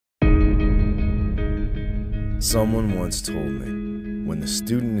Someone once told me, when the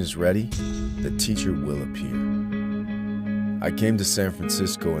student is ready, the teacher will appear. I came to San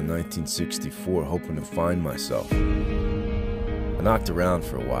Francisco in 1964 hoping to find myself. I knocked around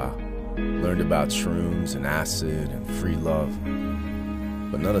for a while, learned about shrooms and acid and free love,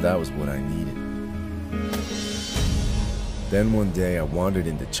 but none of that was what I needed. Then one day I wandered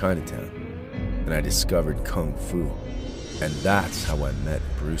into Chinatown and I discovered Kung Fu, and that's how I met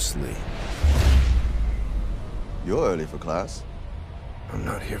Bruce Lee. You're early for class. I'm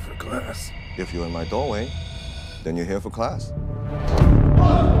not here for class. If you're in my doorway, then you're here for class.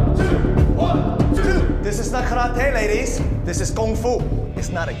 1, 2, 1, 2. This is not karate, ladies. This is Kung Fu. It's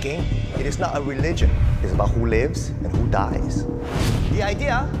not a game. It is not a religion. It's about who lives and who dies. The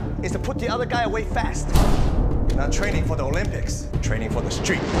idea is to put the other guy away fast. You're not training for the Olympics. You're training for the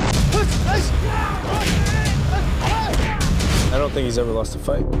street. I don't think he's ever lost a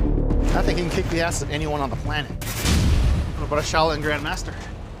fight. I think he can kick the ass of anyone on the planet. What about a Shaolin Grandmaster?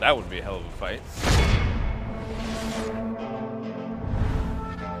 That would be a hell of a fight.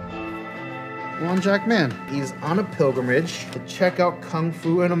 One Jack Man. He's on a pilgrimage to check out Kung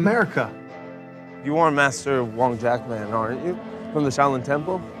Fu in America. You are Master Wong Jack Man, aren't you? From the Shaolin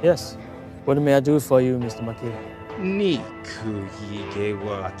Temple? Yes. What may I do for you, Mr. Maki? 你可以给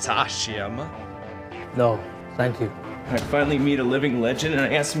我擦鞋吗? No, thank you. I finally meet a living legend and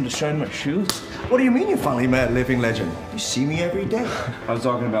I ask him to shine my shoes. What do you mean you finally met a living legend? You see me every day. I was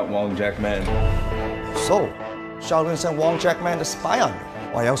talking about Wong Jack Man. So, Shaolin sent Wong Jack Man to spy on you.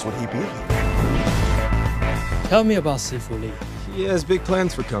 Why else would he be here? Tell me about Sifu Lee. He has big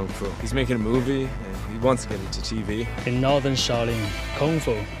plans for Kung Fu. He's making a movie, and he wants to get into TV. In Northern Shaolin, Kung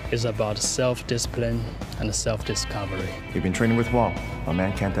Fu is about self-discipline and self-discovery. You've been training with Wong. A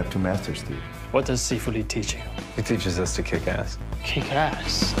man can't have two masters, Steve. What does Sifu Lee teach you? He teaches us to kick ass. Kick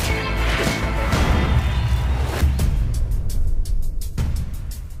ass.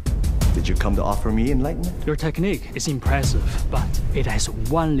 Did you come to offer me enlightenment? Your technique is impressive, but it has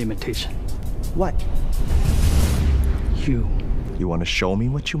one limitation. What? You. You want to show me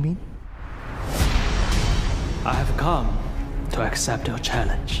what you mean? I have come to accept your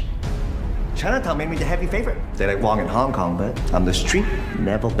challenge. Chinatown made me the heavy favorite. They like Wong in Hong Kong, but I'm the street.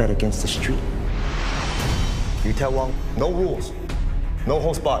 Never bet against the street. You tell Wong, no rules, no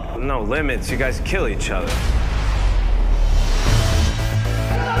holds barred. No limits, you guys kill each other.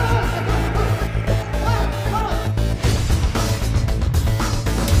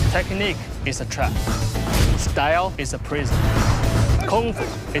 Technique is a trap. Style is a prison. Kung Fu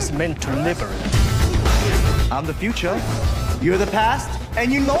is meant to liberate. I'm the future, you're the past,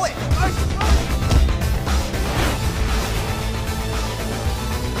 and you know it.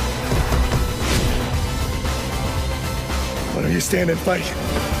 Why don't you stand and fight?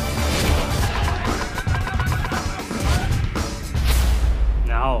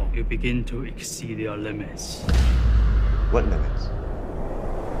 Now you begin to exceed your limits. What limits?